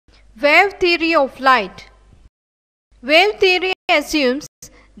Wave theory of light. Wave theory assumes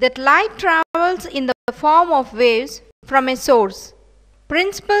that light travels in the form of waves from a source.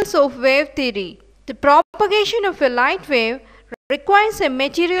 Principles of wave theory. The propagation of a light wave requires a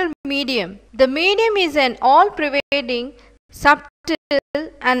material medium. The medium is an all-pervading, subtle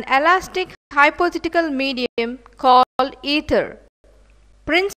and elastic hypothetical medium called ether.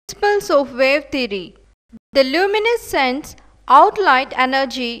 Principles of wave theory. The luminous sends out light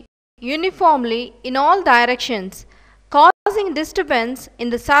energy uniformly in all directions, causing disturbance in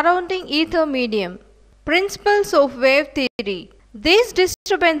the surrounding ether medium. Principles of wave theory. These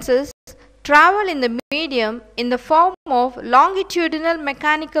disturbances travel in the medium in the form of longitudinal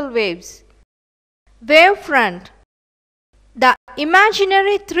mechanical waves. Wavefront. The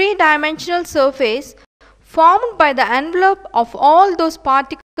imaginary three-dimensional surface formed by the envelope of all those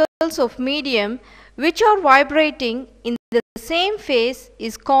particles of medium which are vibrating in the same phase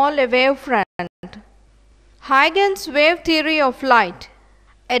is called a wavefront. Huygens wave theory of light.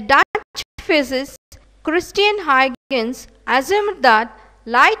 A Dutch physicist, Christian Huygens, assumed that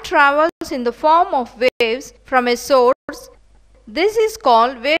light travels in the form of waves from a source. This is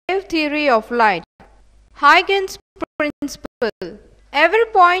called wave theory of light. Huygens principle. Every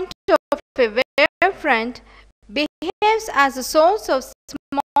point of a wavefront behaves as a source of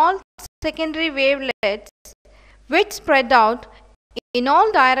small secondary wavelets which spread out in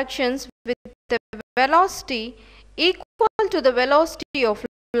all directions with a velocity equal to the velocity of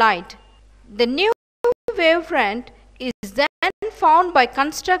light. The new wavefront is then found by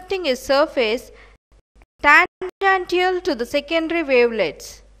constructing a surface tangential to the secondary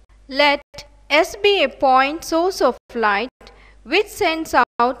wavelets. Let S be a point source of light which sends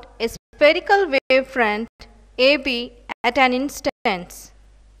out a spherical wavefront AB at an instance.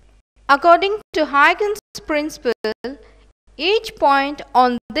 According to Huygens' principle, each point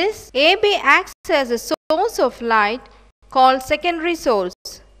on this AB acts as a source of light called secondary source.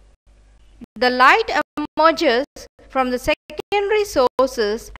 The light emerges from the secondary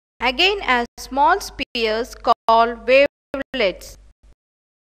sources again as small spheres called wavelets.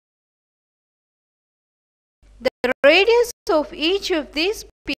 The radius of each of these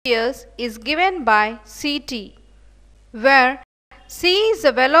spheres is given by Ct, where c is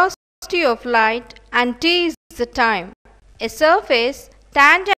the velocity of light and t is the time. A surface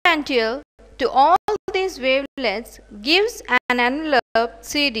tangential to all these wavelets gives an envelope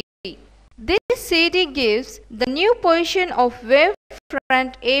Cd. This Cd gives the new position of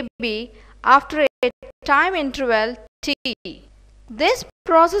wavefront AB after a time interval t. This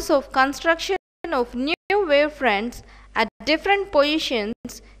process of construction of new wavefronts at different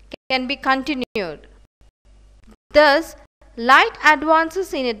positions can be continued. Thus, light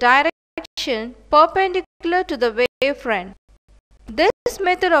advances in a direction perpendicular to the wavefront. This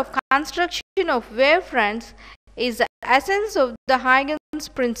method of construction of wavefronts is the essence of the Huygens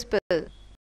principle.